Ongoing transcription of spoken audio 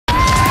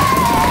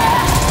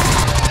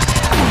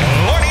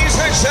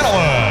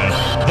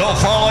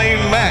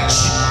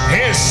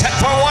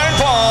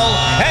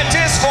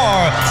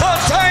the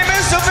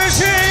Diamonds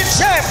Division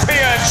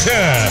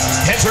Championship.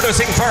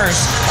 Introducing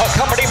first,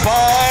 accompanied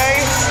by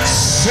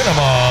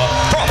Cinema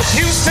from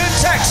Houston,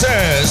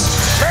 Texas,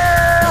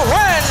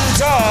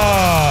 Miranda.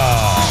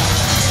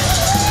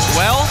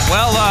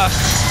 Well,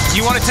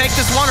 you want to take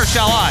this one or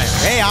shall I?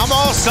 Hey, I'm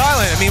all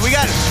silent. I mean, we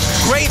got a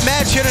great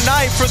match here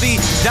tonight for the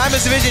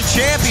Diamonds Division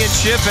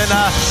Championship, and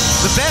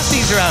the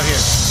besties are out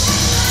here.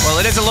 Well,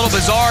 it is a little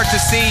bizarre to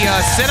see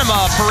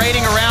Cinema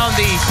parading around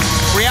the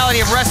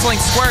Reality of Wrestling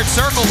squared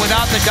circle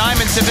without the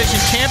Diamonds Division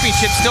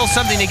Championship. Still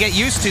something to get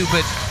used to,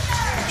 but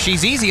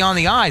she's easy on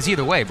the eyes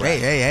either way, bro.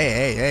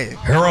 Hey.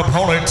 Her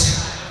opponent,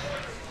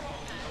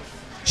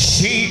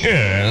 she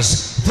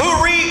is the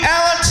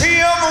Reality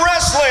of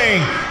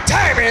Wrestling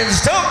Diamonds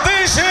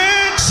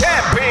Division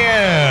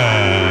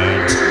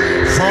Champion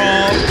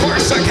from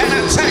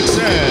Corsicana,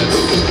 Texas,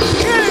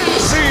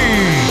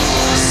 Kenzie.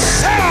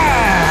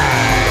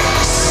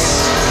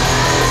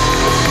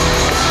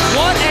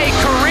 What a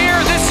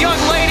career this young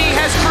lady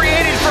has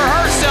created for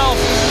herself,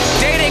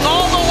 dating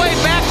all the way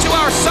back to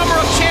our Summer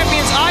of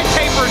Champions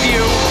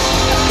pay-per-view.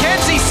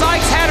 Kenzie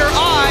Sykes had her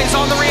eyes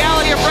on the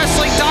Reality of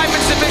Wrestling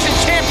Diamonds Division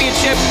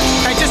Championship,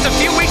 and just a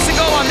few weeks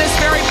ago on this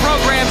very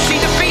program, she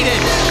defeated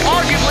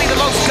arguably the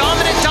most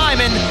dominant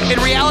diamond in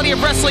Reality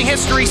of Wrestling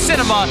history,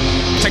 Cinema,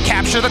 to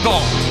capture the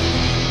gold.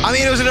 I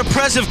mean, it was an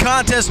impressive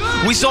contest.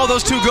 We saw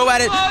those two go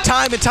at it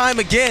time and time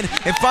again,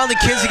 and finally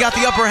Kenzie got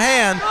the upper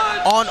hand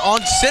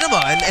on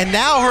Cinema, and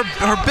now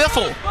her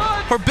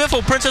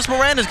biffle, Princess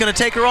Miranda, is going to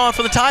take her on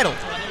for the title.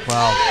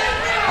 Well,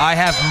 I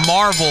have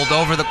marveled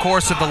over the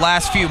course of the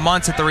last few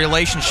months at the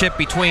relationship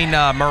between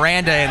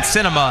Miranda and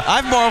Cinema.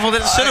 I've marveled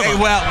at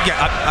Cinema. Well,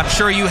 yeah, I'm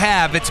sure you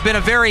have. It's been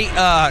a very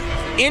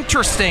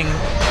interesting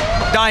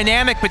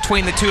dynamic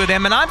between the two of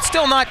them, and I'm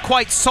still not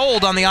quite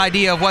sold on the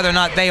idea of whether or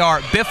not they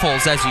are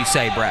biffles, as you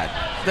say, Brad.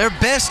 They're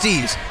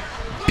besties,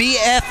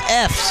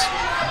 BFFs,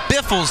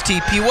 biffles,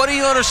 TP. What do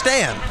you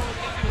understand?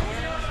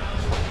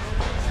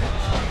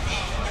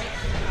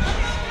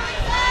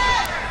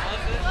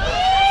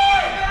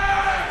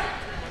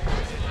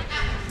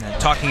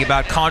 Talking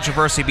about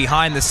controversy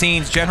behind the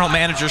scenes, General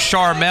Manager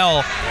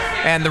Charmel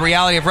and the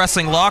Reality of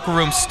Wrestling locker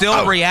room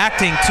still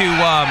reacting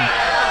to...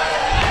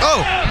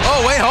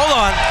 Oh, wait, hold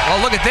on.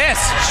 Well, look at this.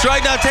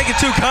 Strike not taking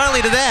too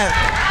kindly to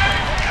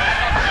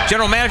that.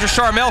 General Manager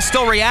Charmel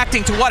still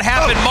reacting to what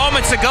happened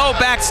moments ago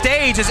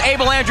backstage as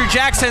Abel Andrew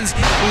Jackson's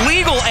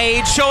legal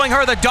aid showing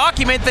her the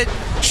document that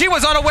she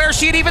was unaware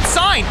she had even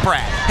signed,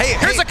 Brad.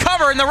 Here's a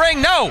cover in the ring.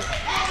 No.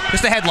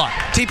 Just a headlock.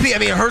 TP, I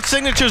mean, her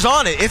signature's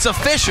on it. It's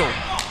official.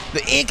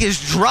 The ink is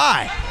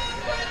dry.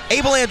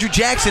 Abel Andrew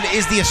Jackson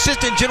is the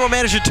assistant general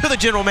manager to the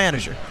general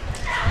manager.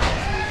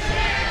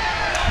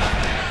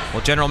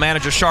 Well, General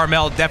Manager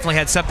Charmel definitely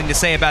had something to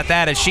say about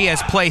that, as she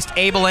has placed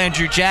Abel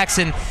Andrew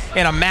Jackson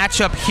in a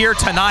matchup here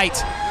tonight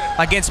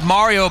against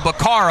Mario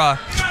Baccara.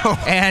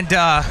 And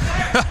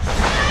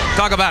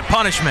talk about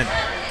punishment.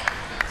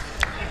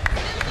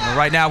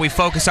 Right now we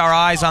focus our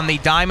eyes on the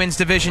Diamonds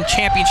Division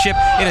Championship.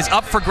 It is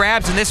up for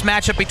grabs in this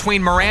matchup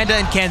between Miranda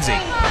and Kenzie.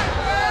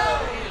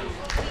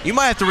 You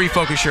might have to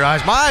refocus your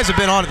eyes. My eyes have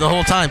been on it the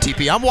whole time,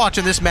 TP. I'm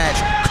watching this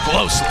match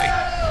closely.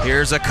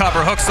 Here's a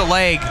cover, hooks the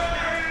leg,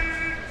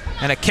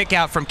 and a kick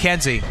out from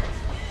Kenzie.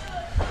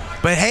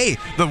 But hey,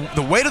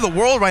 the weight of the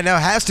world right now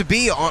has to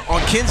be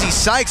on Kenzie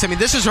Sykes. I mean,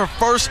 this is her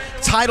first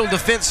title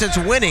defense since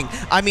winning.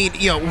 I mean,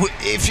 you know,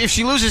 if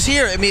she loses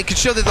here, I mean, it could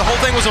show that the whole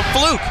thing was a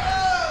fluke.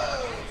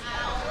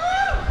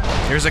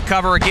 Here's a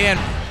cover again.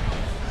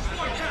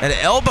 An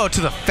elbow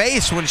to the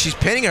face when she's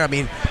pinning her. I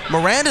mean,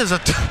 Miranda's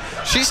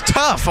she's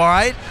tough, all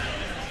right?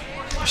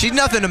 She's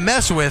nothing to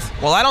mess with.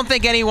 Well, I don't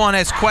think anyone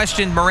has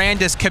questioned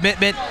Miranda's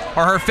commitment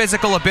or her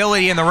physical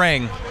ability in the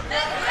ring.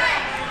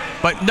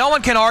 But no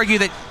one can argue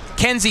that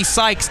Kenzie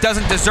Sykes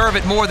doesn't deserve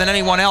it more than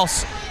anyone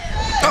else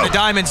in the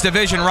Diamonds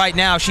division right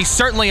now. She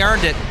certainly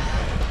earned it.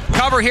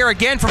 Cover here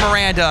again for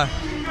Miranda.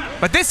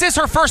 But this is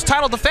her first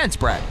title defense,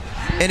 Brad.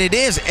 And it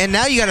is, and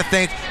now you got to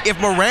think, if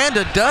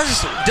Miranda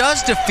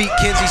does defeat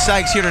Kenzie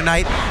Sykes here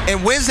tonight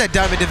and wins that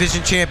Diamond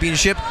Division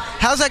Championship,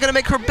 how's that going to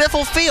make her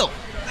Biffle feel?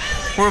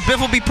 Will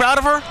Biffle be proud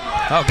of her?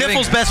 Oh,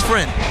 Biffle's best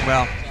friend.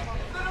 Well,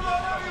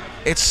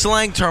 it's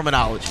slang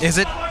terminology. Is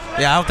it?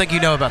 Yeah, I don't think you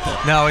know about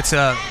that. No, it's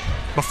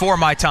before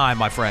my time,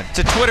 my friend. It's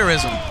a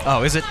Twitterism.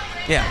 Oh, is it?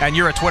 Yeah. And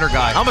you're a Twitter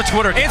guy. I'm a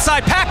Twitter guy.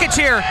 Inside package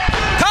here.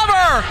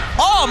 Cover!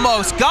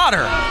 Almost got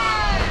her.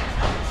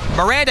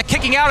 Miranda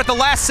kicking out at the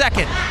last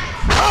second.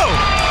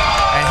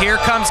 Oh! And here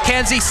comes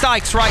Kenzie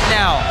Sykes right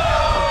now.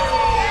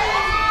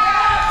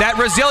 That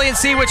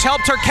resiliency which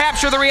helped her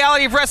capture the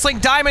Reality of Wrestling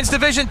Diamonds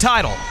Division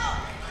title.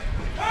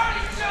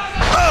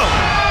 Oh!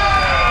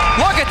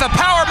 Look at the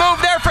power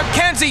move there from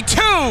Kenzie,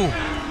 too.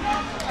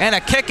 And a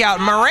kick out.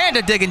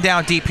 Miranda digging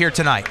down deep here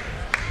tonight.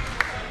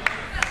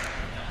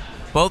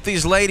 Both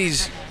these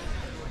ladies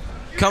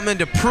come in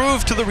to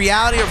prove to the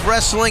Reality of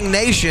Wrestling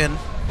Nation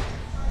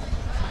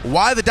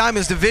why the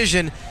Diamonds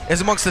Division is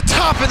amongst the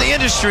top in the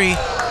industry.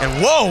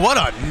 And whoa,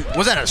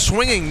 was that a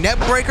swinging net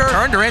breaker?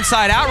 Turned her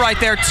inside out right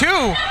there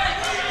too.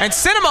 And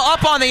Cinema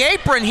up on the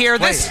apron here.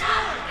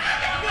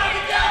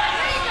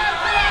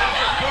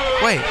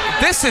 Wait.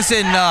 This is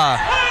in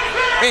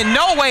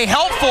no way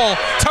helpful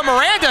to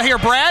Miranda here,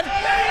 Brad.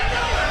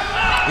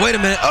 Wait a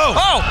minute. Oh!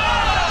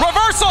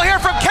 Reversal here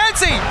from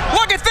Kenzie.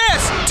 Look at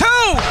this. 2,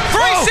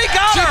 3. She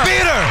got her. She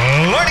beat her.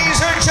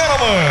 Ladies and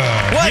gentlemen,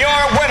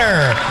 your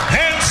winner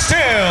and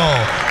still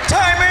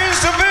Diamonds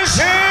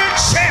Division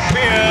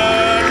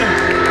Champion,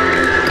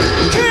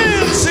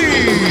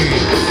 Kenzie.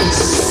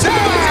 Just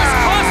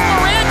cost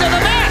Miranda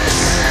the match.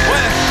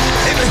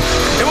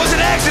 It was an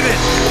accident.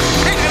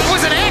 It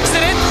was an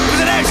accident. It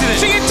was an accident.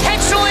 She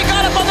intentionally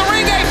got up on the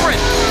ring apron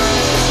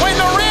when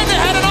Miranda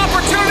had an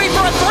opportunity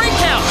for a 3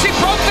 count. She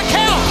broke the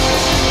count.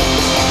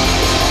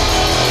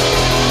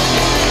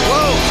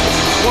 Whoa.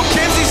 Well,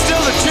 Kenzie's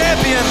still the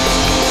champion,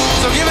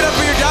 so give it up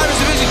for your Diamonds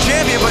Division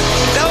champion, but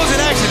that was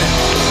an accident.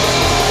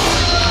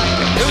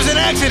 It was an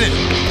accident.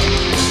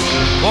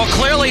 Well,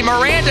 clearly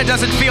Miranda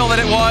doesn't feel that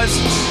it was.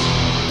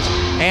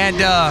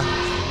 And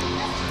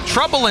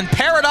trouble in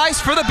paradise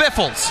for the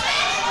Biffles.